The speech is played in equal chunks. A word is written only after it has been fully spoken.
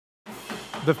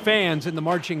The fans and the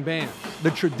marching bands,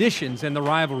 the traditions and the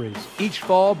rivalries. Each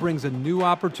fall brings a new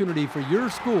opportunity for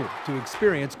your school to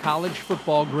experience college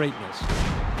football greatness.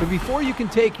 But before you can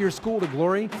take your school to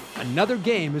glory, another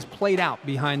game is played out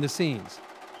behind the scenes.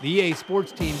 The EA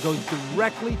Sports team goes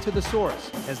directly to the source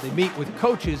as they meet with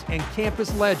coaches and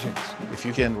campus legends. If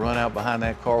you can run out behind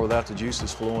that car without the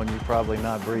juices flowing, you're probably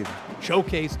not breathing.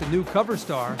 Showcase the new cover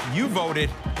star. You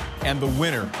voted, and the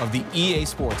winner of the EA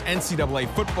Sports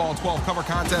NCAA Football 12 cover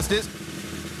contest is...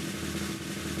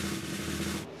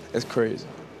 It's crazy.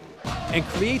 And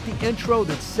create the intro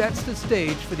that sets the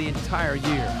stage for the entire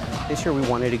year. This year we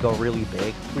wanted to go really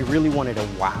big. We really wanted to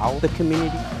wow the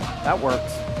community. That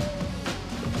works.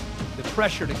 The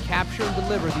pressure to capture and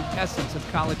deliver the essence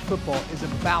of college football is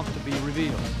about to be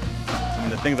revealed. I mean,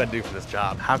 the things I do for this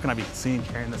job, how can I be seen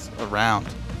carrying this around?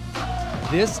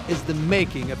 This is the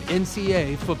making of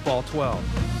NCAA Football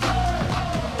 12.